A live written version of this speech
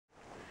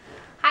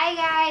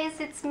Hi guys,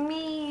 it's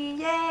me,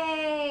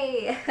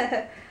 yay!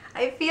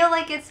 I feel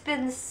like it's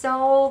been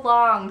so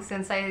long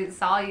since I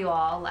saw you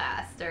all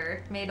last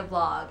or made a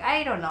vlog.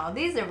 I don't know,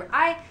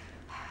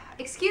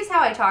 excuse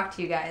how I talk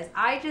to you guys.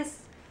 How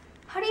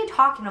do you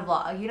talk in a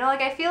vlog? You know,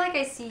 like I feel like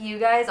I see you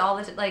guys all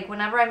the like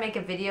whenever I make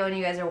a video and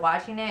you guys are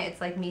watching it,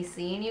 it's like me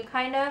seeing you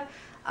kind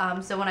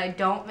of. So when I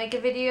don't make a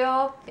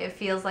video, it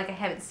feels like I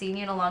haven't seen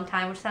you in a long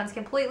time, which sounds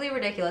completely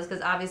ridiculous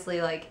because obviously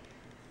like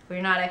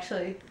we're not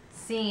actually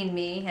seeing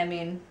me. I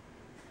mean,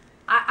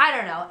 I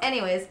don't know.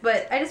 Anyways,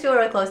 but I just feel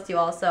really close to you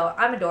all, so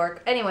I'm a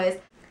dork. Anyways,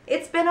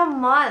 it's been a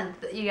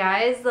month, you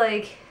guys.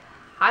 Like,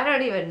 I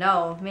don't even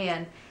know,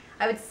 man.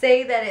 I would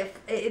say that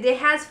it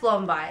has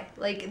flown by.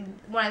 Like,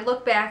 when I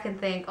look back and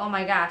think, oh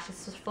my gosh,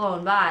 it's just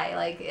flown by.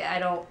 Like,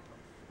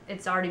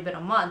 it's already been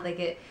a month. Like,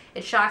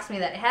 it shocks me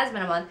that it has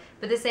been a month.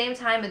 But at the same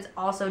time, it's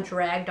also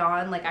dragged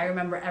on. Like, I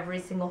remember every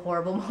single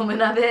horrible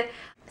moment of it.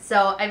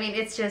 So, I mean,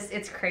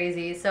 it's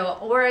crazy. So,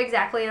 we're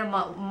exactly a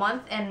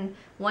month and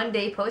 1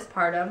 day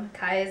postpartum.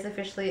 Kai is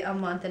officially a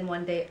month and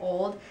 1 day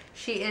old.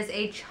 She is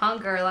a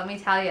chunker, let me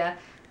tell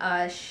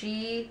you.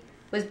 She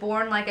was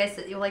born, like I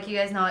said, like you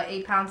guys know, at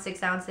 8 pounds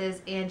 6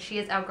 ounces, and she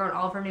has outgrown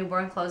all of her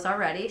newborn clothes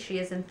already. She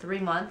is in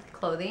 3-month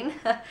clothing.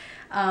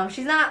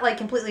 She's not like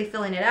completely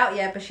filling it out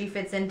yet, but she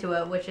fits into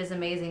it, which is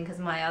amazing because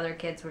my other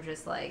kids were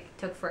just like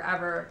took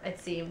forever, it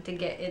seemed, to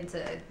get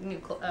into new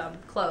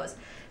clothes.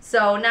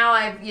 So now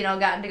I've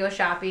gotten to go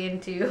shopping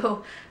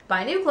to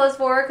buy new clothes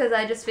for her because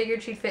I just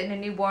figured she'd fit in a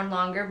newborn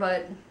longer,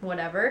 but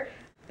whatever.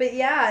 But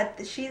yeah,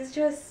 she's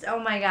just, oh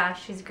my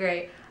gosh, she's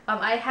great.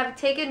 I have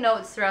taken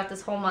notes throughout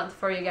this whole month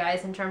for you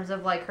guys in terms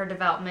of like her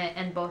development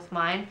and both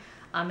mine,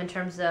 in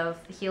terms of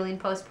healing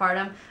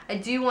postpartum. I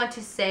do want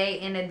to say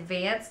in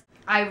advance,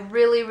 I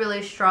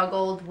really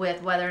struggled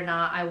with whether or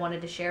not I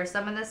wanted to share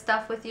some of this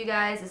stuff with you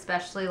guys,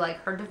 especially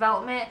like her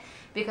development,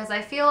 because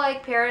I feel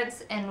like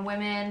parents and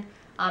women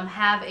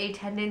have a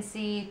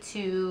tendency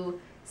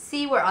to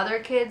see where other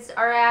kids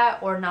are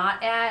at or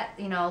not at,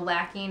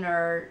 lacking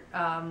or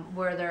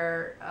where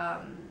they're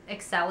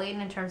excelling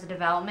in terms of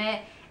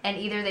development. And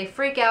either they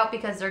freak out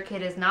because their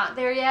kid is not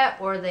there yet,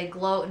 or they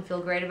gloat and feel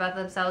great about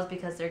themselves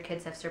because their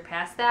kids have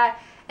surpassed that.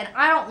 And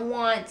I don't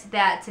want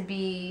that to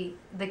be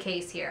the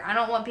case here. I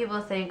don't want people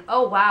to think,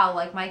 oh wow,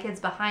 like my kid's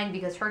behind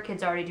because her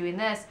kid's already doing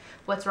this.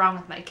 What's wrong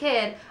with my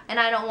kid? And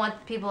I don't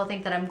want people to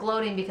think that I'm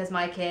gloating because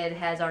my kid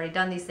has already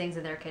done these things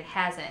and their kid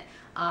hasn't.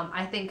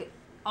 I think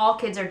all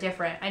kids are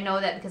different. I know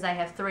that because I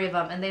have 3 of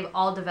them and they've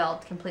all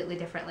developed completely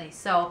differently.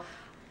 So,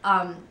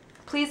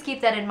 please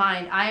keep that in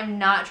mind. I am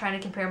not trying to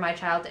compare my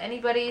child to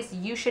anybody's.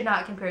 You should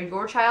not compare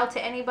your child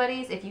to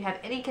anybody's. If you have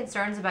any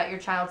concerns about your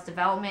child's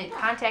development,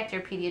 contact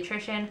your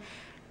pediatrician.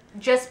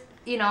 Just,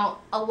 a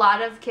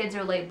lot of kids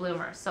are late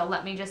bloomers. So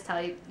let me just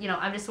tell you,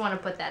 I just want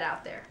to put that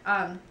out there.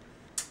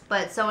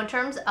 But so in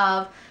terms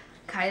of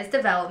Kaya's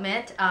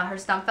development, her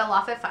stump fell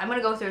off at 5. I'm going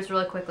to go through this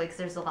really quickly because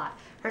there's a lot.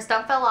 Her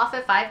stump fell off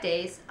at 5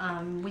 days.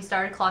 We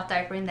started cloth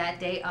diapering that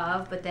day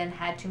of, but then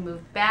had to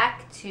move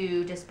back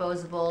to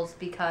disposables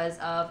because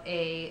of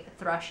a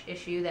thrush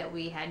issue that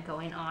we had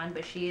going on.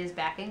 But she is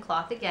back in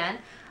cloth again.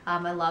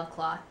 I love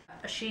cloth.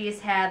 She's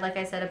had, like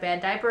I said, a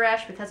bad diaper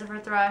rash because of her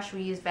thrush.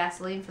 We used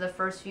Vaseline for the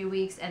first few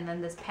weeks, and then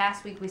this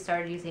past week we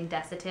started using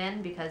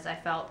Desitin because I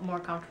felt more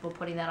comfortable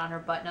putting that on her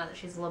butt now that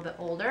she's a little bit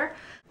older.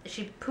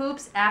 She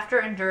poops after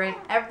and during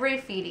every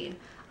feeding.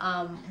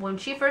 When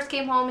she first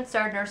came home and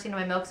started nursing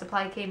and my milk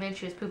supply came in,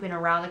 she was pooping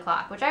around the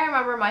clock, which I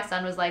remember my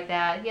son was like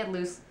that. He had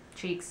loose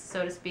cheeks,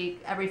 so to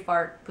speak. Every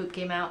fart, poop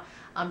came out.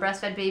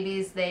 Breastfed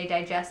babies, they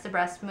digest the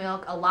breast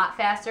milk a lot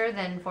faster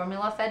than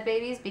formula-fed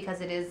babies because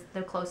it is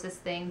the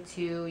closest thing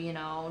to,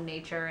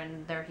 nature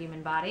and their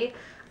human body.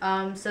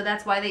 So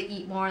that's why they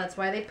eat more, that's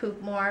why they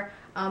poop more.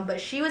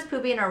 But she was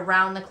pooping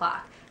around the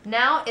clock.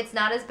 Now it's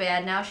not as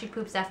bad. Now she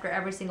poops after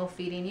every single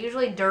feeding,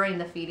 usually during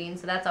the feeding,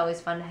 so that's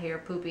always fun to hear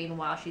pooping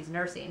while she's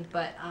nursing.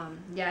 But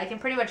yeah, I can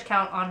pretty much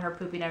count on her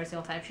pooping every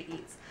single time she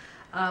eats,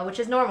 which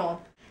is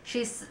normal.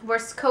 We're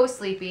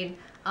co-sleeping.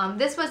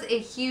 This was a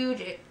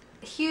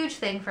huge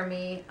thing for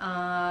me.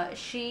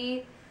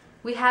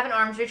 We have an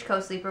arms reach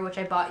co-sleeper, which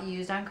I bought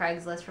used on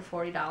Craigslist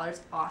for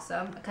 $40.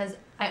 Awesome. Because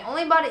I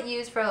only bought it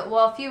used for,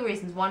 well, a few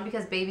reasons. 1,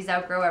 because babies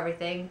outgrow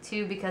everything.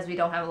 2, because we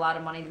don't have a lot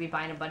of money to be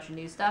buying a bunch of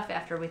new stuff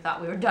after we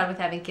thought we were done with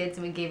having kids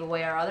and we gave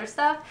away our other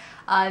stuff.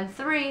 And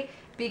 3,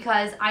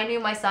 because I knew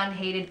my son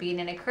hated being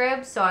in a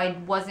crib, so I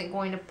wasn't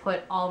going to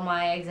put all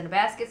my eggs in a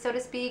basket, so to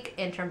speak,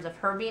 in terms of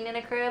her being in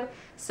a crib.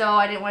 So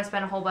I didn't want to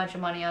spend a whole bunch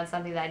of money on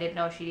something that I didn't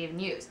know she'd even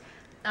use.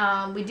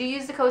 We do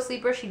use the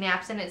co-sleeper. She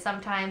naps in it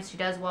sometimes. She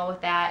does well with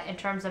that. In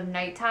terms of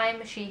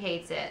nighttime, she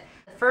hates it.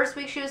 The first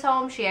week she was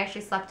home, she actually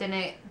slept in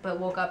it but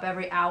woke up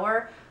every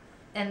hour.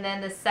 And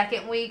then the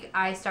second week,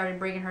 I started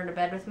bringing her to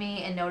bed with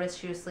me and noticed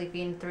she was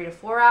sleeping 3 to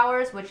 4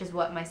 hours, which is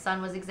what my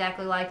son was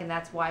exactly like, and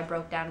that's why I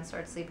broke down and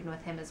started sleeping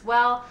with him as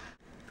well.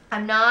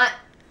 I'm not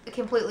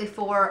completely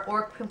for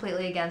or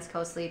completely against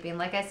co-sleeping.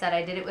 Like I said,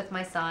 I did it with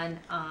my son.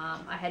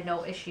 I had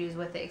no issues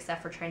with it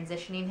except for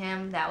transitioning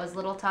him. That was a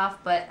little tough,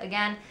 but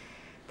again,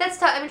 That's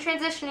tough. I mean,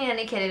 transitioning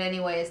any kid in any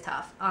way is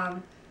tough.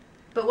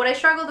 But what I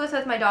struggled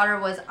with my daughter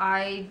was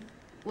I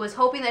was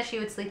hoping that she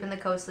would sleep in the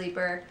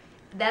co-sleeper.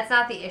 That's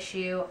not the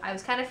issue. I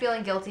was kind of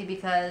feeling guilty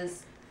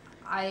because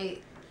I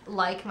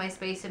like my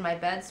space in my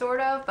bed,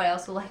 sort of, but I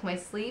also like my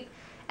sleep.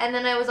 And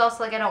then I was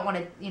also like, I don't want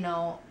to, you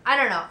know, I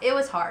don't know. It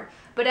was hard.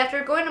 But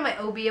after going to my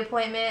OB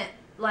appointment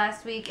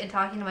last week and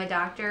talking to my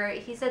doctor,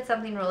 he said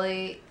something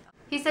really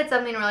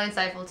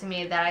insightful to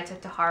me that I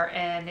took to heart,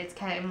 and it's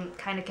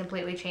kind of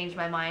completely changed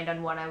my mind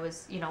on what I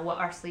was, you know, what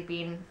our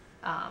sleeping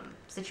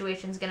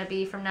situation is going to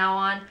be from now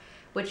on.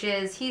 Which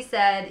is, he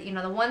said, you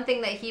know, the one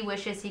thing that he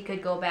wishes he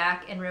could go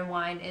back and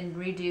rewind and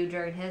redo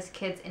during his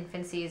kids'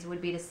 infancies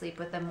would be to sleep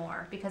with them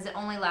more, because it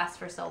only lasts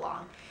for so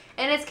long.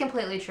 And it's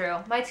completely true.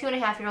 My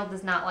 2.5-year-old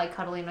does not like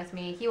cuddling with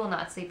me. He will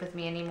not sleep with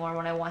me anymore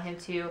when I want him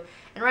to.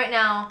 And right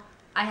now,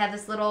 I have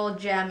this little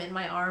gem in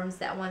my arms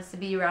that wants to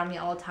be around me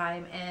all the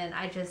time, and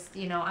I just,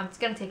 you know, I'm just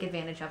going to take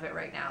advantage of it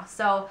right now.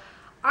 So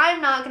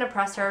I'm not going to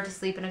press her to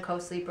sleep in a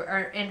co-sleeper,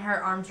 or in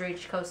her arm's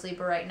reach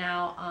co-sleeper right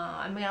now.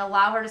 I'm going to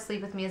allow her to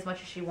sleep with me as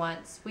much as she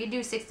wants. We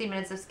do 60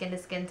 minutes of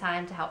skin-to-skin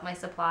time to help my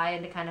supply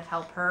and to kind of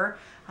help her.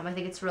 I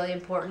think it's really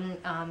important.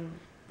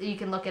 You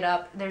can look it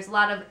up. There's a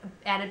lot of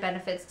added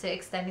benefits to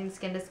extending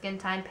skin-to-skin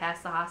time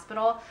past the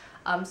hospital.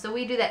 So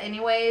we do that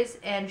anyways,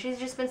 and she's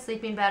just been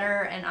sleeping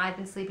better, and I've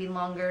been sleeping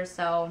longer,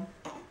 so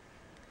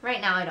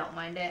right now I don't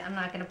mind it. I'm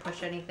not going to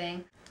push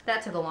anything.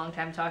 That took a long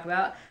time to talk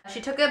about.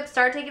 She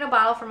started taking a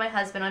bottle from my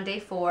husband on day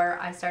 4.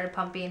 I started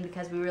pumping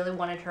because we really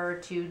wanted her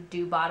to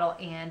do bottle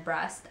and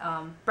breast.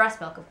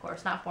 Breast milk, of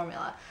course, not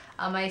formula.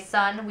 My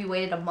son, we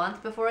waited a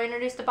month before I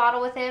introduced a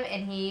bottle with him,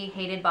 and he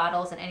hated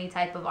bottles and any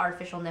type of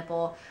artificial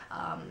nipple.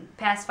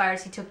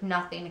 Pacifiers, he took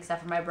nothing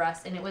except for my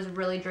breast, and it was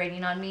really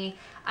draining on me.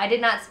 I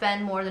did not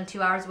spend more than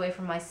 2 hours away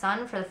from my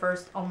son for the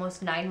first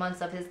almost 9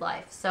 months of his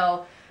life.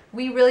 So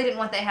we really didn't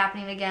want that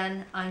happening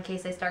again, in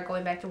case I start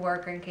going back to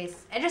work, or in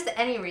case, and just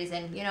any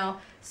reason, you know.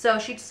 So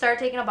she started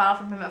taking a bottle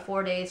from him at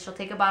 4 days. She'll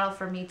take a bottle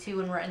from me too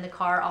when we're in the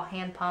car. I'll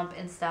hand pump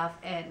and stuff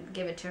and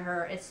give it to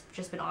her. It's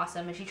just been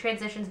awesome, and she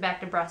transitions back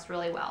to breast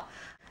really well.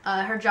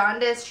 Her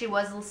jaundice, she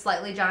was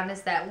slightly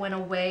jaundiced. That went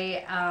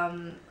away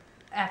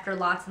after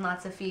lots and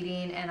lots of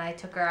feeding, and I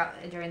took her out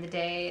during the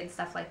day and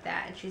stuff like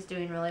that, and she's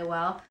doing really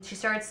well. She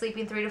started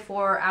sleeping 3 to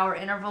 4 hour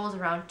intervals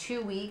around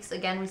 2 weeks.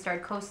 Again, we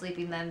started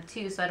co-sleeping them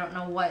too, so I don't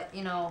know what,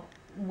 you know,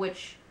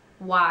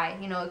 why.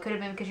 You know, it could have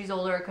been because she's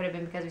older, it could have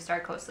been because we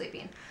started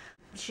co-sleeping.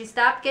 She used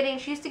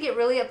to get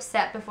really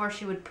upset before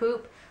she would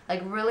poop,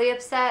 like really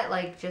upset,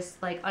 like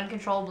just like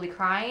uncontrollably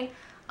crying.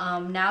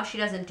 Now she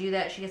doesn't do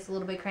that. She gets a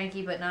little bit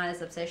cranky, but not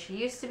as upset as she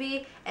used to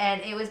be, and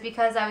it was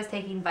because I was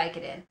taking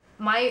Vicodin.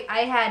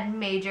 I had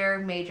major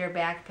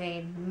back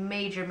pain,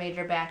 major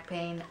back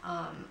pain,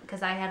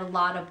 because I had a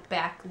lot of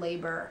back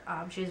labor.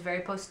 She was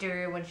very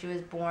posterior when she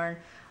was born.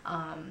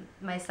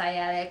 My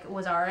sciatic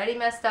was already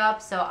messed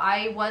up, so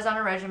I was on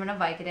a regimen of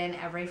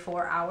Vicodin every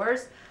 4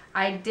 hours.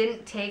 I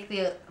didn't take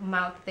the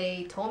amount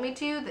they told me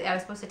to. I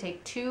was supposed to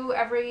take 2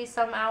 every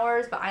some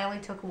hours, but I only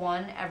took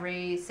 1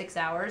 every 6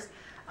 hours.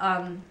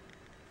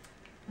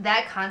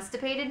 That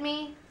constipated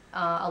me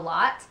a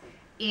lot.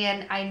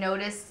 And I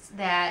noticed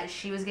that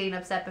she was getting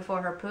upset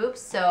before her poops,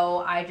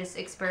 so I just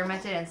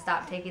experimented and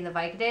stopped taking the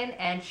Vicodin,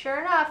 and sure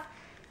enough,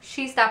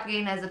 she stopped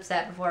getting as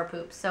upset before her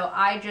poops. So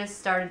I just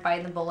started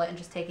biting the bullet and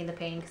just taking the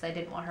pain because I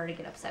didn't want her to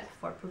get upset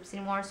before poops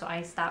anymore, so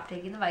I stopped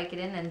taking the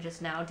Vicodin and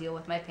just now deal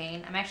with my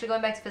pain. I'm actually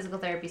going back to physical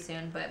therapy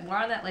soon, but more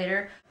on that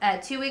later.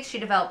 At 2 weeks, she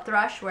developed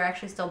thrush. We're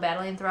actually still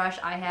battling thrush.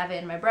 I have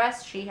it in my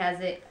breast. She has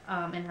it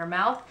in her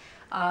mouth.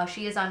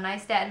 She is on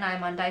nystatin,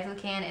 I'm on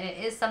diflucan, and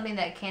it is something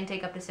that can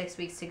take up to 6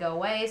 weeks to go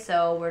away,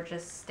 so we're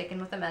just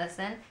sticking with the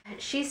medicine.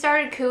 She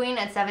started cooing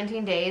at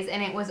 17 days,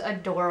 and it was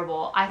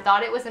adorable. I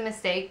thought it was a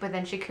mistake, but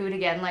then she cooed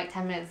again like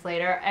 10 minutes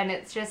later, and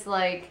it's just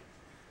like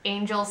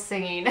angels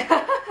singing.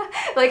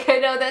 Like, I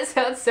know that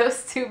sounds so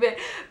stupid,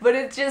 but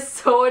it's just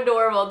so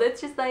adorable.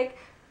 It's just like,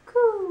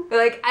 coo.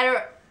 Like, I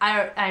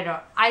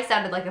don't, I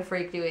sounded like a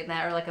freak doing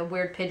that, or like a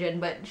weird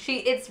pigeon, but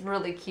it's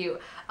really cute.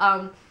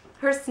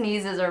 Her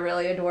sneezes are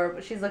really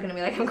adorable. She's looking at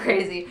me like I'm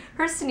crazy.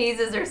 Her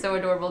sneezes are so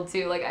adorable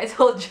too. Like I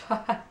told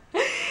John,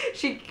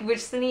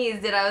 which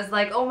sneezed, and I was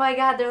like, oh my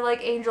god, they're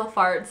like angel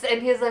farts.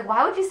 And he was like,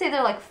 why would you say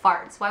they're like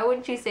farts? Why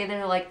wouldn't you say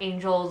they're like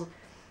angels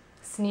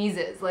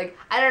sneezes? Like,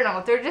 I don't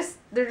know.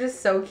 They're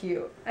just so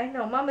cute. I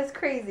know, Mom is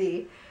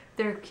crazy.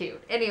 They're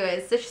cute.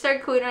 Anyways, so she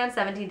started cooing around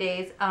 17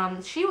 days.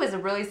 She was a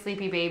really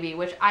sleepy baby,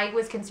 which I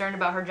was concerned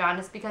about her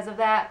jaundice because of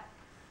that.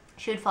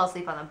 She would fall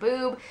asleep on the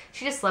boob.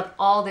 She just slept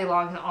all day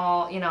long and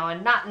all, you know,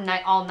 and not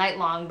all night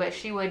long, but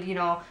she would, you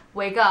know,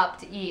 wake up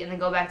to eat and then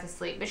go back to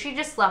sleep. But she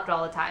just slept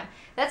all the time.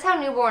 That's how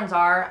newborns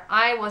are.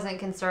 I wasn't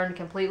concerned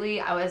completely.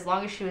 As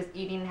long as she was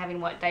eating and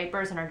having wet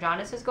diapers and her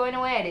jaundice was going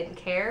away, I didn't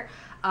care.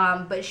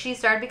 But she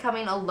started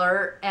becoming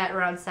alert at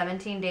around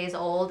 17 days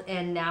old,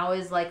 and now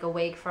is like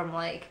awake from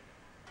like,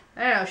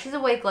 I don't know, she's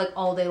awake like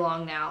all day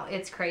long now.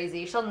 It's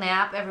crazy. She'll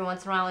nap every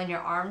once in a while in your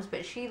arms,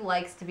 but she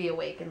likes to be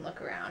awake and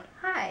look around.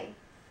 Hi.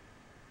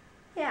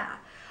 Yeah.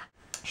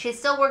 She's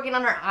still working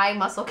on her eye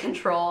muscle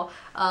control.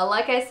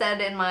 Like I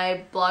said in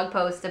my blog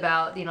post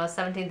about,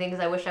 17 things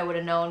I wish I would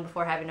have known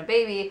before having a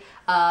baby,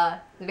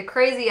 the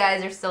crazy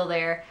eyes are still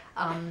there.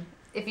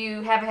 If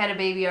you haven't had a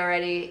baby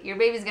already, your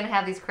baby's going to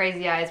have these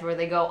crazy eyes where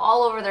they go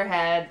all over their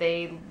head,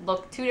 they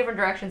look 2 different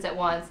directions at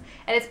once,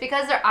 and it's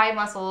because their eye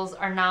muscles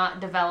are not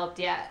developed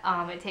yet.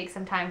 It takes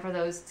some time for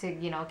those to,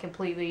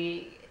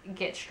 completely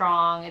get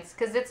strong. It's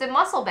because it's a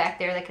muscle back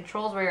there that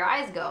controls where your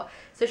eyes go.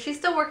 So she's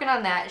still working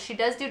on that. She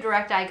does do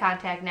direct eye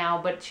contact now,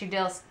 but she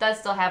does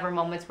still have her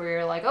moments where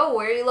you're like, oh,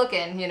 where are you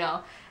looking,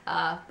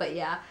 but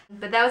yeah.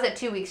 But that was at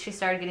 2 weeks she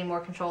started getting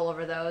more control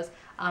over those.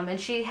 And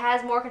she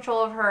has more control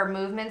over her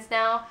movements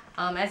now.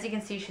 As you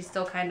can see, she's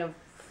still kind of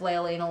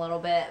flailing a little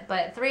bit,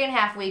 but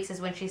 3.5 weeks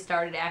is when she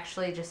started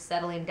actually just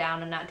settling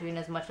down and not doing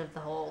as much of the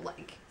whole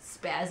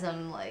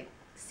spasm,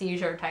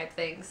 seizure type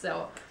thing.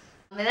 So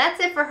and that's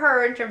it for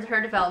her in terms of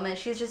her development.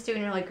 She's just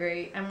doing really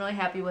great. I'm really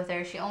happy with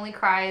her. She only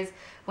cries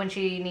when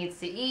she needs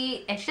to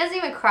eat, and she doesn't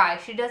even cry.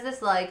 She does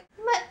this I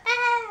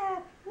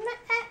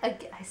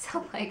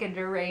sound like a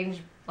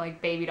deranged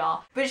baby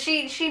doll, but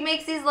she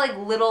makes these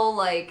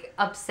little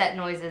upset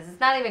noises. It's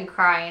not even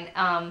crying.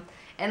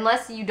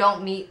 Unless you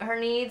don't meet her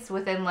needs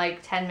within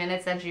 10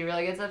 minutes, then she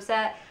really gets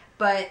upset.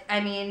 But I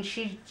mean,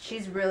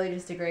 she's really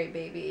just a great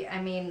baby. I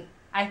mean,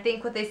 I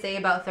think what they say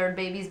about third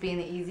babies being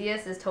the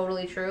easiest is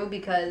totally true,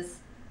 because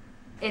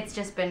it's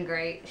just been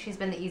great. She's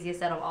been the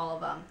easiest out of all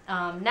of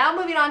them. Now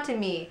moving on to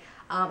me.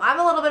 I'm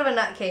a little bit of a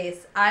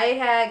nutcase. I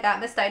had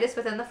got mastitis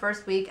within the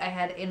first week. I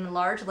had an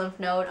enlarged lymph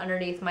node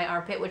underneath my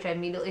armpit, which I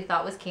immediately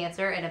thought was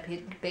cancer and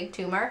a big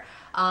tumor.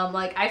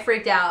 I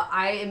freaked out.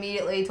 I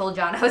immediately told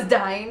John I was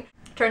dying.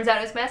 Turns out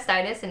it was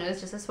mastitis, and it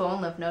was just a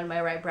swollen lymph node in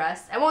my right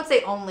breast. I won't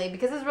say only,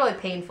 because it was really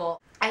painful.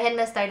 I had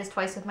mastitis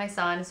twice with my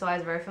son, so I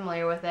was very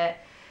familiar with it.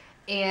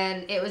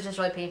 And it was just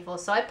really painful.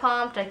 So I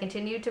pumped, I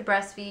continued to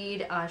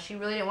breastfeed. She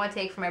really didn't want to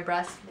take from my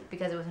breast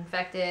because it was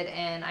infected,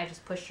 and I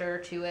just pushed her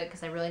to it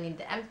because I really needed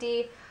to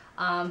empty.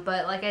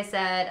 But like I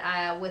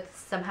said, with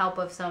some help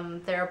of some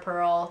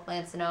Therapearl,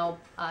 Lancino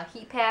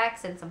heat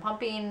packs and some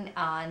pumping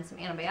and some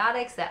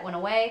antibiotics, that went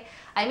away.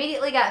 I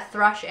immediately got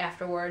thrush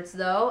afterwards,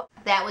 though.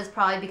 That was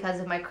probably because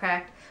of my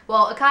cracked,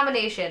 a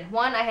combination.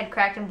 One, I had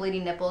cracked and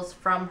bleeding nipples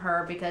from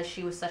her because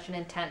she was such an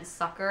intense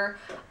sucker.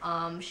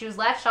 She was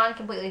latched on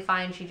completely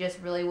fine. She just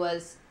really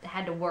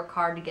had to work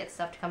hard to get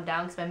stuff to come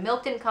down, because my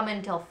milk didn't come in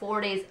until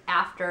 4 days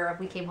after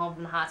we came home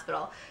from the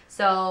hospital.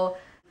 So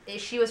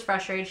she was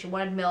frustrated. She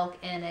wanted milk,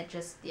 and it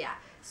just, yeah.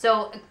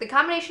 So the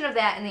combination of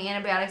that and the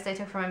antibiotics I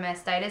took for my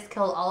mastitis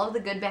killed all of the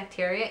good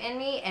bacteria in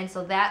me, and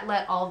so that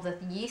let all of the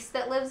yeast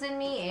that lives in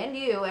me, and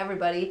you,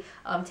 everybody,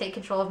 take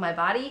control of my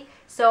body.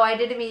 So I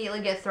did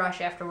immediately get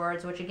thrush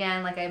afterwards, which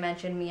again, like I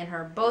mentioned, me and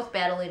her are both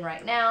battling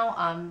right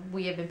now.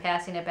 We have been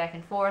passing it back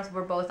and forth.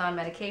 We're both on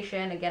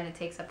medication. Again, it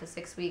takes up to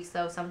 6 weeks,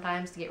 though,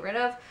 sometimes to get rid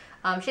of.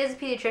 She has a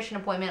pediatrician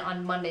appointment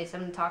on Monday, so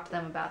I'm going to talk to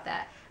them about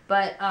that.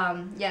 But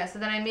yeah, so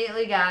then I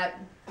immediately got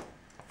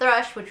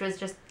thrush, which was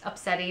just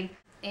upsetting.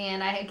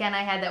 And I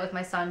had that with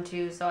my son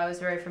too, so I was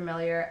very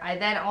familiar. I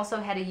then also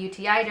had a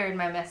UTI during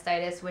my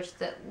mastitis, which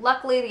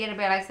luckily the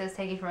antibiotics I was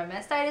taking for my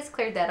mastitis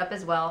cleared that up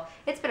as well.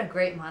 It's been a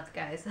great month,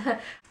 guys.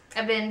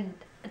 I've been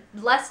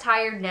less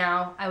tired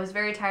now. I was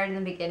very tired in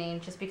the beginning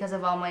just because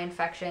of all my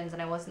infections,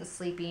 and I wasn't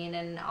sleeping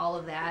and all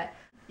of that.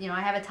 I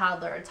have a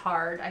toddler. It's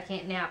hard. I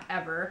can't nap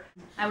ever.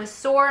 I was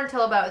sore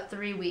until about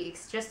 3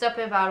 weeks, just up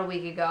about a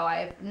week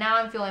ago. Now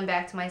I'm feeling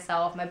back to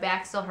myself. My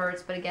back still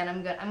hurts, but again,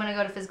 I'm gonna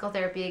go to physical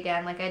therapy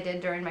again, like I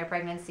did during my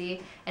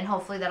pregnancy, and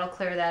hopefully that'll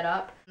clear that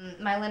up.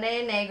 My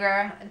Linea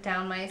Negra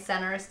down my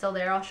center is still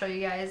there. I'll show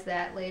you guys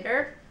that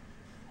later.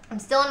 I'm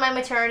still in my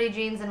maternity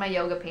jeans and my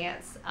yoga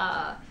pants.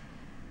 I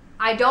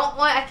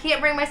can't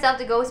bring myself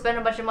to go spend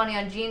a bunch of money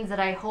on jeans that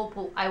I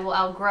hope I will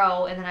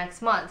outgrow in the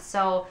next month.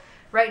 So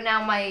right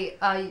now,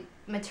 my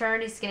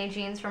maternity skinny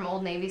jeans from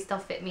Old Navy still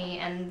fit me,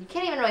 and you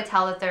can't even really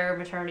tell that they're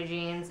maternity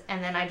jeans.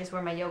 And then I just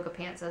wear my yoga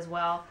pants as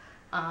well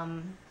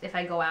if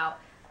I go out.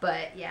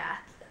 But yeah,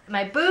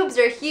 my boobs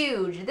are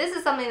huge. This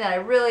is something that I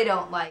really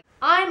don't like.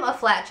 I'm a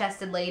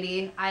flat-chested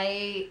lady.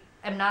 I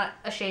am not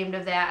ashamed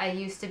of that. It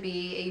used to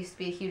be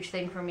a huge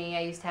thing for me.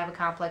 I used to have a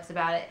complex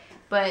about it.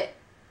 But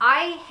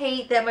I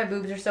hate that my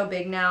boobs are so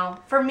big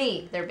now. For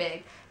me, they're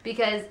big,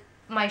 because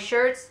my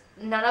shirts,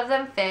 none of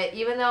them fit.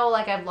 Even though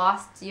I've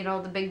lost,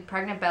 the big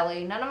pregnant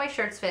belly, none of my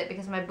shirts fit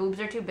because my boobs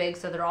are too big,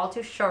 so they're all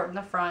too short in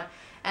the front.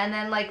 And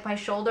then my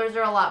shoulders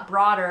are a lot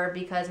broader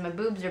because my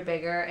boobs are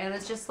bigger, and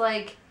it's just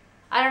I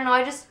don't know,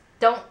 I just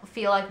don't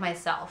feel like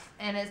myself.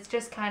 And it's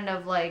just kind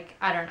of I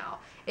don't know.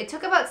 It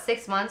took about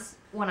 6 months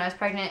when I was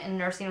pregnant and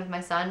nursing with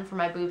my son for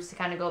my boobs to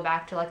kind of go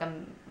back to a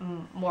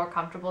more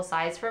comfortable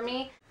size for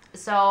me.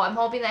 So I'm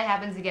hoping that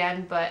happens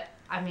again, but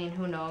I mean,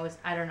 who knows?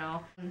 I don't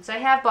know. So I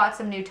have bought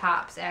some new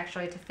tops,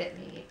 actually, to fit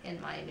me in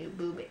my new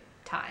boob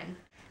time.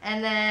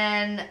 And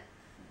then,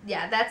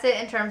 yeah, that's it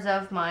in terms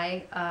of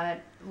my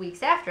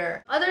weeks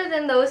after. Other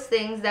than those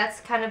things, that's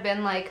kind of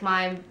been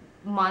my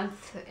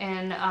month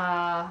in,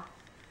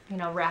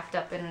 wrapped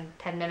up in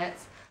 10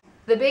 minutes.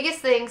 The biggest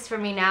things for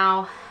me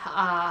now,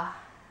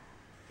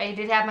 I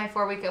did have my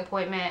 4-week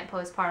appointment,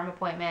 postpartum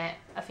appointment,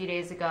 a few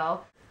days ago.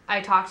 I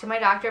talked to my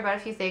doctor about a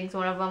few things.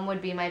 One of them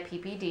would be my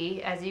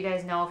PPD. As you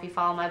guys know, if you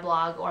follow my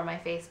blog or my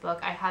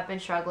Facebook, I have been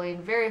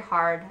struggling very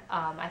hard.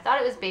 I thought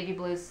it was baby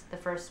blues the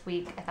first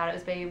week. I thought it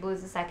was baby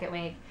blues the second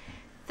week.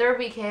 Third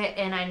week hit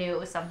and I knew it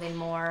was something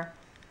more.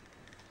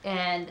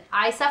 And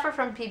I suffer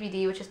from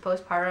PPD, which is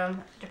postpartum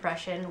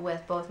depression,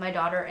 with both my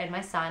daughter and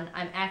my son.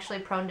 I'm actually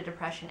prone to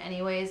depression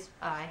anyways.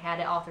 I had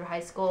it all through high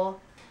school,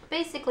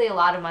 basically a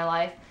lot of my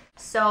life.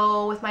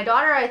 So with my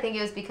daughter, I think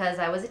it was because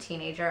I was a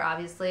teenager,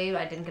 obviously.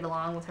 I didn't get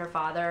along with her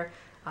father.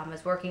 I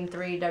was working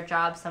 3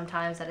 jobs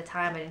sometimes at a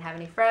time. I didn't have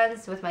any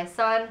friends. With my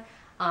son,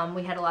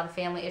 we had a lot of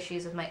family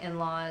issues with my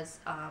in-laws.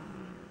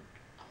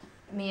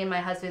 Me and my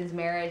husband's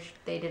marriage,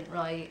 they didn't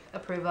really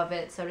approve of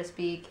it, so to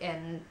speak,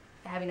 and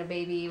having a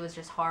baby was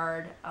just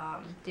hard,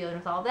 dealing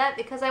with all that,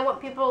 because I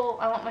want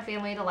my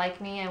family to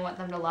like me. I want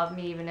them to love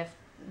me even if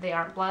they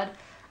aren't blood.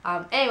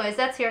 Anyways,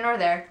 that's here nor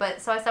there,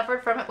 but so I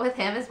suffered from it with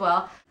him as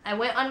well. I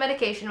went on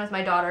medication with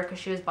my daughter because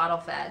she was bottle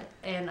fed,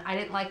 and I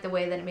didn't like the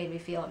way that it made me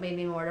feel. It made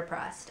me more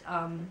depressed.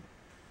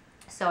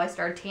 So I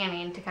started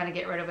tanning to kind of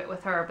get rid of it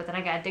with her, but then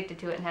I got addicted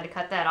to it and had to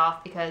cut that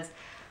off because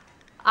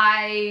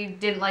I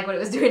didn't like what it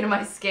was doing to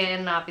my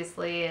skin,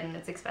 obviously, and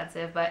it's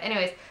expensive. But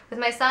anyways, with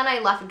my son, I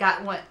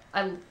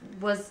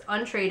was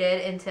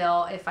untreated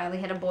until it finally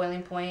hit a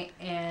boiling point,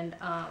 and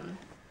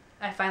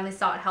I finally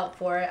sought help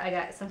for it. I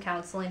got some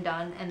counseling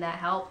done, and that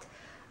helped.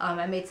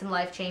 I made some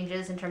life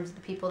changes in terms of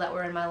the people that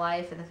were in my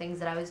life and the things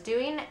that I was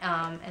doing,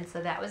 and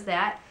so that was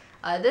that.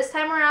 This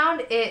time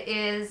around,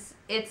 it's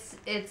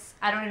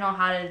I don't even know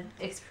how to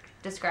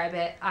describe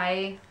it.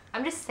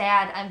 I'm just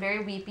sad. I'm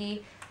very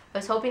weepy. I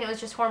was hoping it was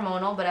just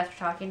hormonal, but after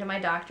talking to my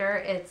doctor,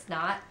 it's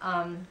not.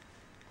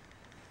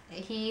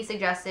 He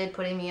suggested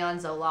putting me on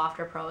Zoloft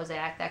or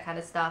Prozac, that kind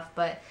of stuff,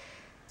 but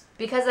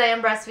because I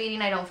am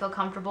breastfeeding, I don't feel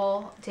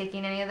comfortable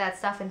taking any of that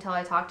stuff until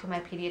I talk to my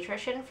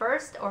pediatrician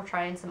first, or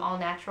trying some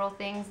all-natural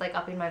things like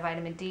upping my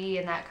vitamin D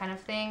and that kind of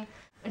thing.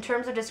 In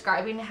terms of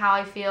describing how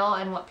I feel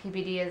and what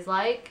PPD is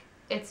like,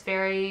 it's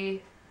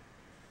very,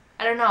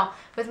 I don't know.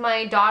 With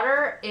my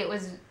daughter, it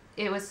was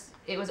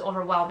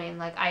overwhelming.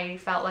 Like, I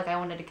felt like I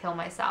wanted to kill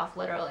myself,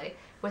 literally.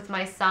 With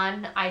my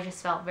son, I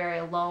just felt very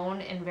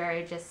alone and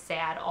very just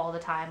sad all the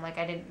time. Like,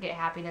 I didn't get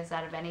happiness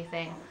out of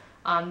anything.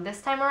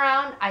 This time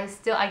around, I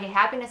get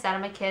happiness out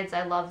of my kids.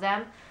 I love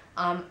them.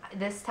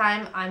 This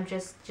time, I'm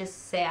just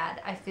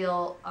sad. I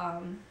feel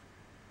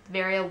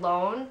very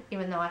alone,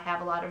 even though I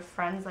have a lot of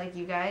friends like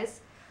you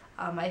guys.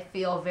 I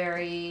feel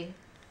very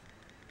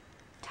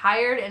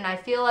tired, and I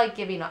feel like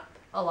giving up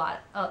a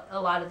lot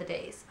of the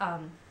days.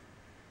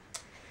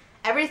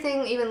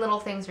 Everything, even little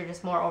things, are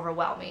just more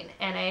overwhelming,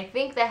 and I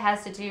think that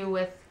has to do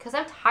with, because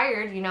I'm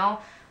tired, you know.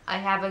 I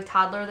have a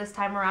toddler this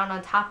time around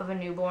on top of a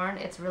newborn.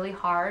 It's really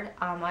hard.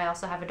 I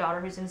also have a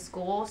daughter who's in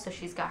school, so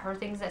she's got her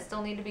things that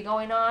still need to be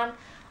going on.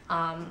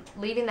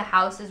 Leaving the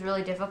house is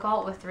really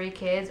difficult with 3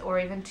 kids, or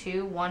even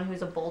 2. One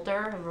who's a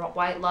bolter.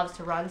 Wyatt loves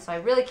to run, so I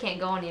really can't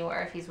go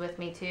anywhere if he's with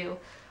me too.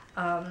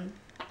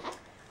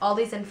 All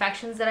these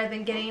infections that I've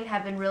been getting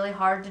have been really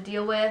hard to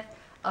deal with.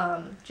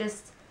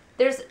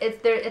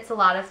 It's a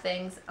lot of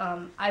things.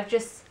 I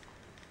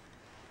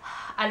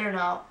don't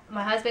know.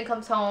 My husband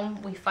comes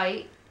home, we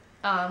fight.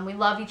 We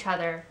love each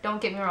other.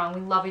 Don't get me wrong,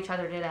 we love each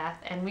other to death,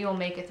 and we will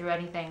make it through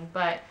anything,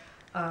 but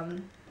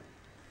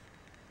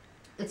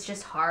it's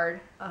just hard.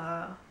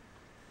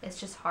 It's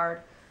just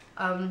hard.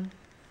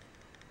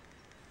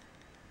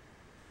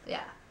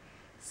 Yeah.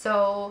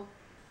 So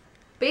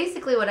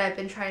basically what I've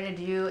been trying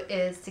to do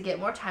is to get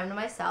more time to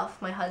myself.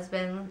 My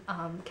husband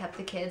kept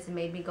the kids and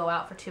made me go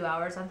out for 2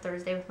 hours on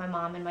Thursday with my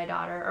mom and my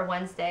daughter, or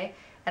Wednesday,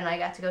 and I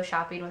got to go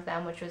shopping with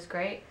them, which was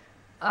great.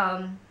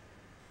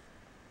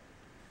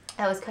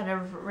 That was kind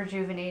of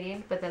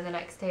rejuvenating, but then the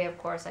next day, of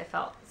course, I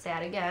felt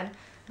sad again.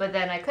 But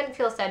then I couldn't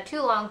feel sad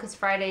too long because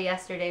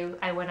yesterday,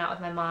 I went out with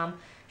my mom.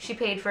 She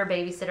paid for a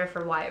babysitter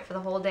for Wyatt for the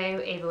whole day.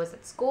 Ava was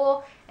at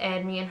school,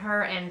 and me and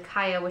her and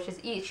Kaya, which is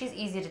she's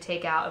easy to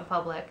take out in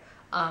public,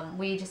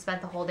 we just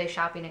spent the whole day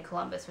shopping in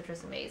Columbus, which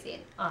was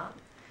amazing.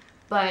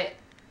 But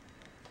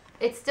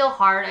it's still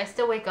hard. I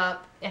still wake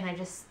up, and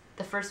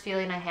the first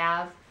feeling I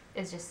have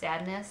is just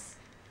sadness.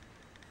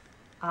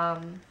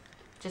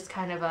 Just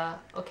kind of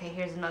okay,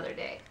 here's another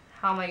day.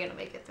 How am I going to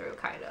make it through,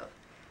 kind of.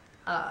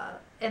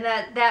 And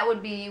that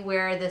would be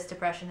where this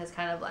depression has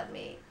kind of led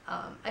me.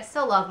 I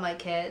still love my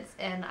kids,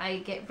 and I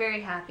get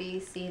very happy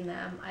seeing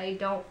them. I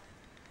don't,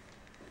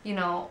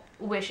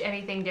 wish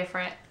anything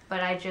different,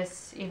 but I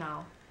just,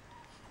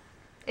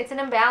 it's an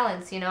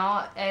imbalance,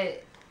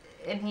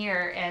 in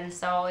here, and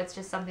so it's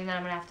just something that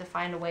I'm going to have to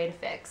find a way to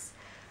fix.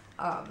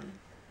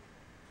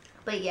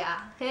 But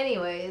yeah,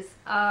 anyways,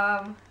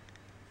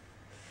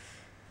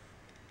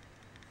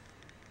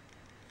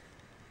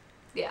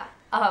 yeah.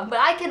 But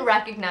I can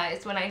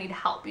recognize when I need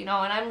help, and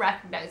I'm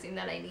recognizing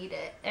that I need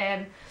it.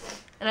 And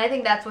I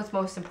think that's what's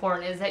most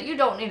important, is that you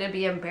don't need to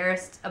be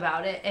embarrassed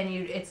about it, and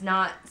it's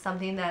not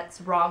something that's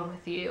wrong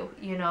with you,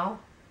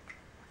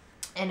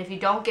 And if you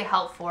don't get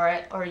help for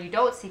it, or you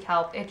don't seek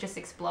help, it just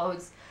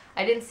explodes.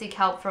 I didn't seek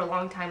help for a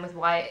long time with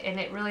Wyatt, and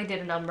it really did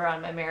a number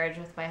on my marriage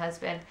with my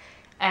husband.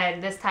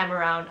 And this time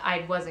around,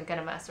 I wasn't going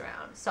to mess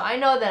around. So I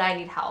know that I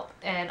need help,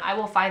 and I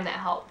will find that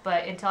help.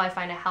 But until I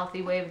find a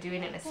healthy way of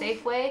doing it in a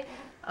safe way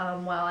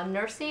while I'm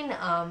nursing,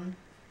 I'm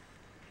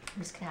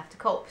just going to have to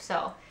cope.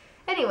 So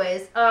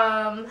anyways,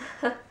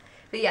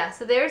 but yeah,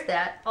 so there's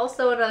that.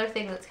 Also, another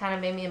thing that's kind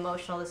of made me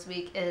emotional this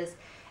week is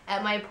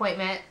at my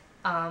appointment,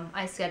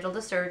 I scheduled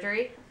a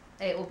surgery.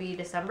 It will be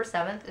December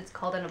 7th. It's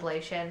called an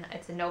ablation.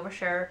 It's a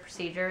NovaSure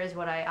procedure is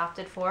what I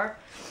opted for.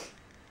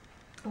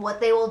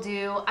 What they will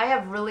do, I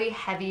have really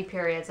heavy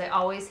periods. I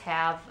always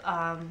have.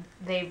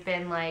 They've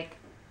been like,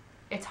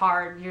 it's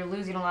hard. You're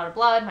losing a lot of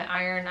blood. My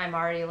iron, I'm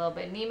already a little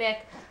bit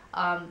anemic.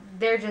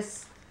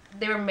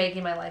 They were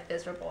making my life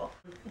miserable.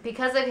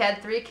 Because I've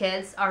had 3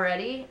 kids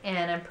already,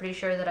 and I'm pretty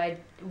sure that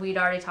we'd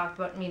already talked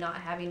about me not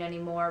having any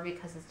more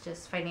because it's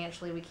just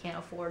financially we can't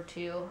afford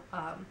to,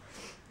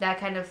 that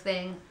kind of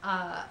thing.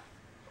 I'm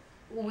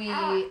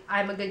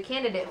a good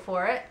candidate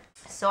for it.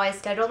 So I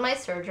scheduled my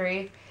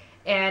surgery,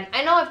 and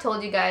I know I've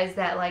told you guys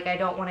that like I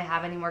don't want to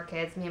have any more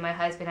kids. Me and my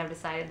husband have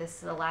decided this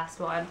is the last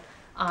one.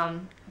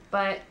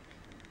 But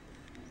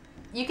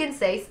you can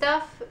say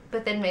stuff,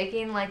 but then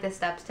making like the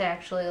steps to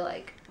actually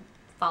like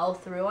follow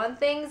through on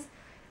things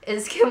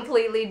is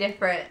completely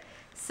different.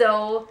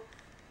 So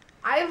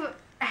I've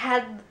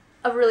had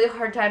a really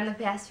hard time the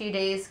past few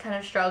days kind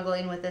of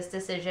struggling with this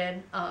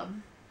decision.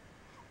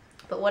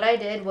 But what I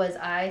did was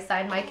I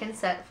signed my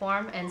consent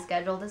form and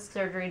scheduled a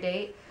surgery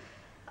date.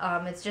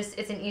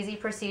 It's an easy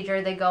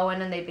procedure. They go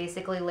in and they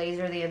basically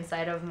laser the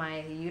inside of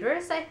my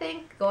uterus, I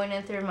think, going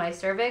in through my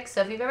cervix.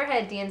 So if you've ever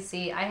had a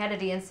D&C, I had a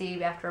D&C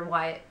before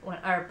Wyatt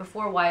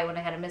when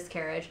I had a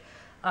miscarriage.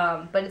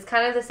 But it's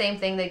kind of the same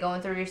thing. They go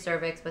in through your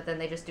cervix, but then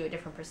they just do a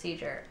different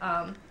procedure.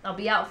 I'll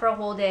be out for a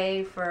whole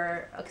day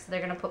because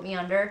they're going to put me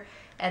under,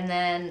 and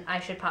then I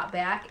should pop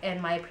back,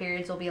 and my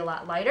periods will be a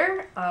lot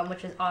lighter,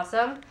 which is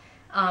awesome.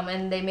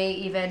 And they may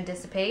even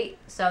dissipate,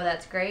 so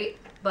that's great.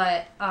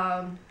 But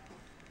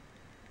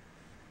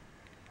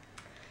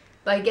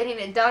by getting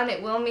it done,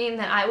 it will mean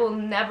that I will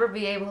never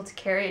be able to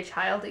carry a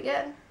child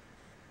again.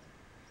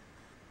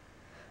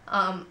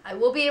 I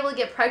will be able to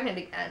get pregnant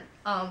again,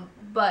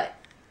 but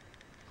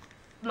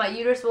my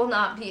uterus will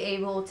not be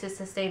able to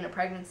sustain a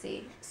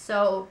pregnancy.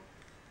 So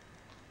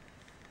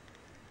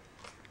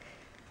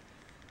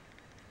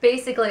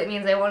basically it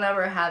means I won't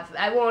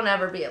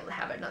ever be able to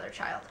have another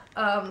child.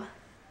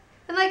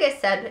 And like I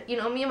said, me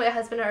and my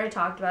husband already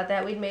talked about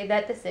that. We'd made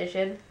that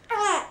decision.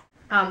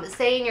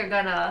 Saying you're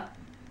gonna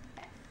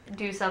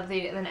do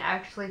something and then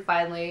actually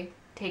finally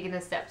taking the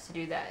steps to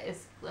do that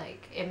is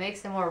like, it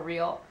makes it more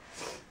real.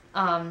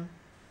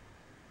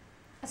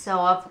 So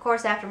of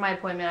course after my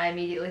appointment I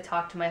immediately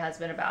talked to my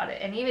husband about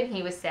it, and even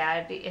he was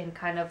sad and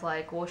kind of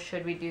like, well,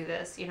 should we do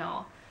this,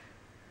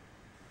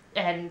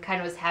 and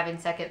kind of was having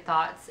second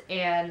thoughts.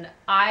 And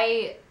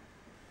I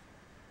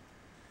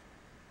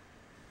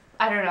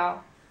don't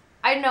know.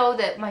 I know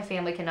that my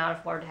family cannot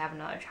afford to have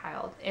another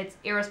child. It's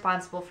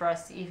irresponsible for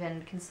us to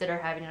even consider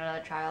having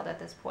another child at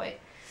this point.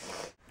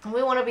 And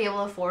we want to be able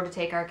to afford to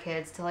take our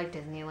kids to like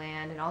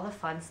Disneyland and all the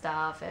fun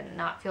stuff and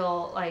not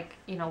feel like,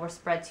 we're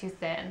spread too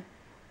thin.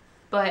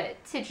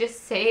 But to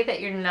just say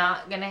that you're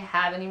not going to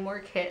have any more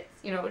kids,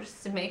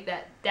 just to make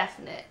that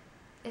definite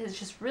is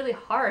just really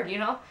hard,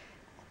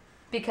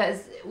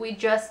 because we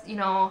just, I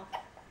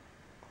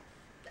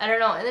don't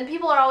know. And then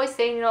people are always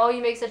saying,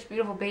 you make such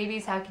beautiful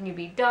babies. How can you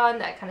be done?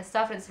 That kind of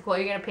stuff. And it's like, well,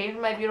 you're going to pay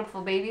for my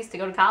beautiful babies to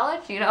go to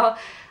college?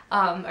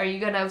 Are you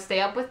going to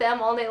stay up with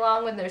them all day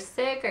long when they're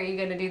sick? Are you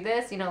going to do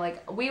this?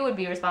 We would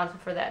be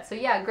responsible for that. So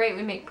yeah, great.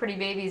 We make pretty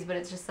babies, but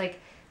it's just like,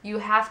 you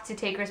have to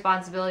take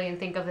responsibility and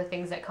think of the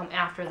things that come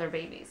after their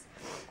babies.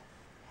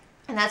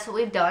 And that's what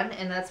we've done.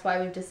 And that's why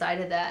we've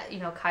decided that,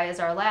 Kaya's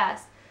our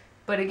last.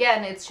 But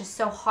again, it's just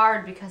so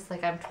hard because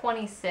like I'm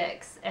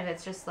 26 and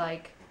it's just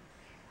like,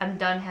 I'm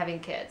done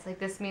having kids. Like,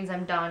 this means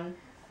I'm done.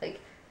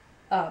 Like,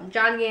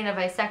 John getting a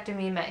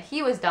vasectomy meant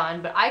he was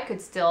done, but I could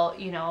still,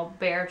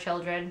 bear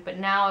children. But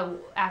now,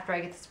 after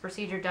I get this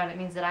procedure done, it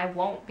means that I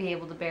won't be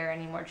able to bear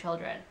any more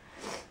children.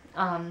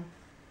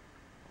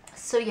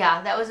 So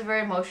yeah, that was a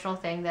very emotional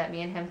thing that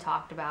me and him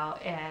talked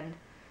about, and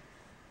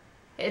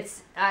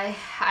I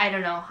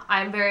don't know.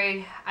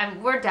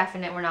 We're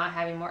definite we're not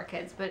having more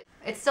kids, but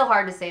it's still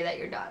hard to say that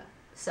you're done.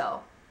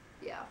 So,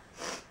 yeah.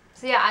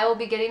 So yeah, I will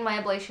be getting my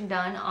ablation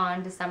done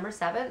on December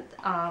 7th.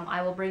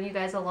 I will bring you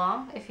guys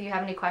along. If you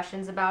have any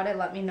questions about it,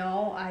 let me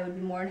know. I would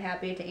be more than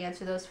happy to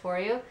answer those for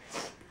you.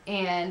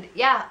 And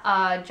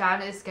yeah,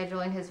 John is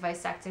scheduling his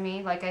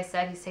vasectomy. Like I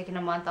said, he's taking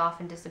a month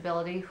off in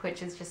disability,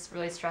 which is just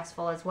really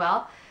stressful as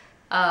well.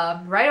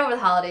 Right over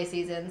the holiday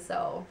season,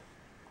 so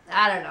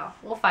I don't know.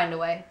 We'll find a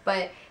way.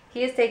 But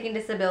he is taking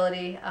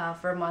disability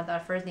for a month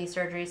for his knee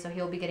surgery, so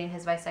he'll be getting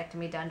his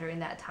vasectomy done during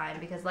that time.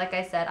 Because like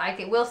I said,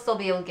 we'll still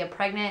be able to get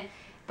pregnant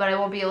but I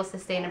won't be able to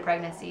sustain a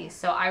pregnancy.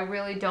 So I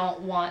really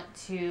don't want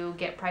to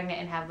get pregnant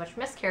and have much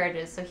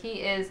miscarriages. So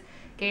he is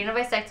getting a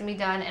vasectomy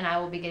done, and I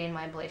will be getting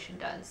my ablation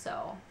done.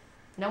 So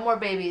no more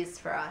babies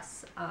for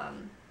us.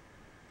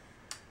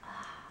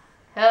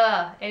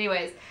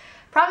 Anyways,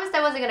 promised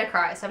I wasn't going to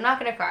cry, so I'm not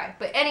going to cry.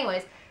 But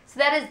anyways, so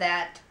that is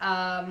that.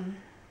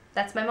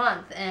 That's my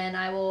month, and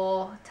I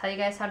will tell you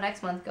guys how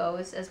next month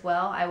goes as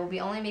well. I will be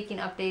only making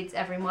updates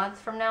every month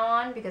from now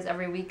on because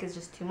every week is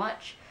just too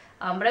much.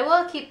 But I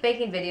will keep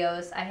making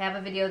videos. I have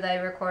a video that I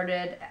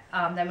recorded that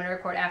I'm going to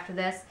record after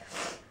this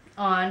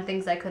on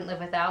things I couldn't live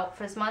without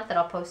for this month that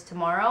I'll post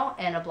tomorrow,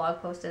 and a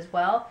blog post as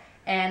well.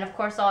 And of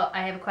course,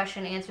 I have a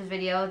question and answers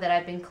video that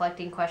I've been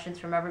collecting questions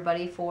from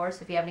everybody for.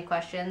 So if you have any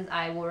questions,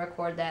 I will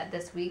record that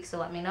this week, so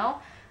let me know.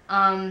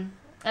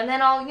 And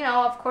then I'll,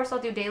 of course I'll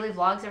do daily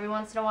vlogs every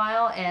once in a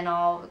while, and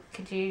I'll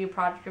continue to do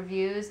product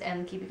reviews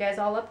and keep you guys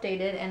all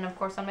updated, and of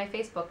course on my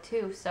Facebook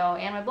too,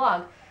 and my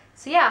blog.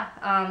 So yeah,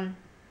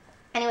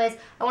 anyways,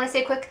 I want to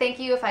say a quick thank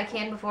you if I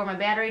can before my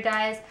battery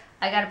dies.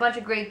 I got a bunch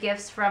of great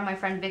gifts from my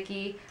friend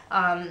Vicky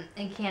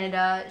in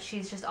Canada.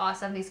 She's just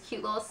awesome. These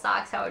cute little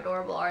socks, how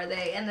adorable are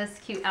they? And this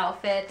cute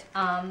outfit.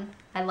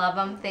 I love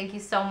them. Thank you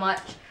so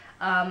much.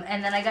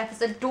 And then I got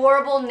this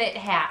adorable knit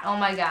hat, oh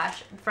my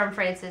gosh, from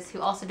Francis, who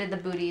also did the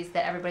booties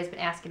that everybody's been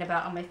asking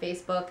about on my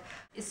Facebook.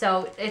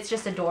 So it's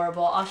just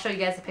adorable. I'll show you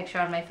guys a picture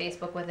on my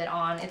Facebook with it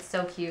on. It's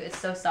so cute. It's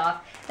so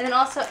soft. And then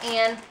also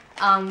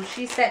Anne,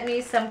 she sent me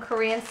some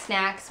Korean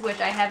snacks, which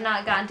I have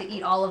not gotten to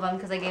eat all of them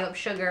because I gave up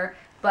sugar.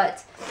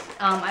 But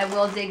I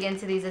will dig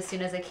into these as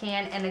soon as I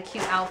can, and a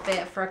cute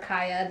outfit for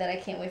Kaya that I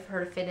can't wait for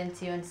her to fit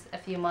into in a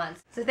few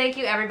months. So thank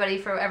you everybody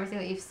for everything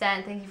that you've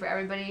sent. Thank you for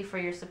everybody for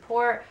your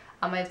support.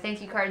 I have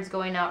thank you cards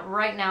going out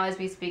right now as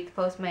we speak. The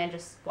postman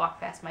just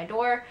walked past my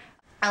door.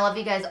 I love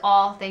you guys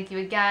all. Thank you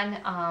again.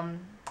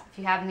 If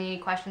you have any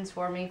questions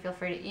for me, feel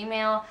free to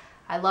email.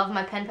 I love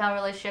my pen pal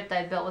relationship that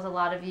I've built with a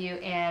lot of you.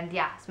 And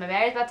yeah, so my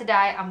battery's about to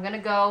die. I'm going to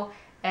go,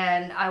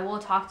 and I will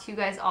talk to you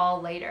guys all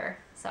later.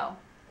 So,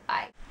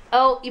 bye.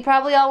 Oh, you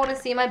probably all want to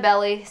see my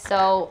belly.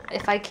 So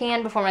if I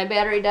can before my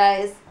battery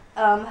dies.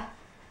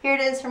 Here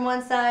it is from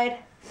one side.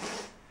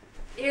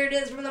 Here it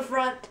is from the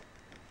front.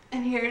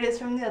 And here it is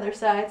from the other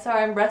side.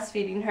 Sorry, I'm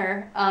breastfeeding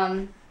her.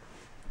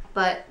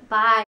 But bye.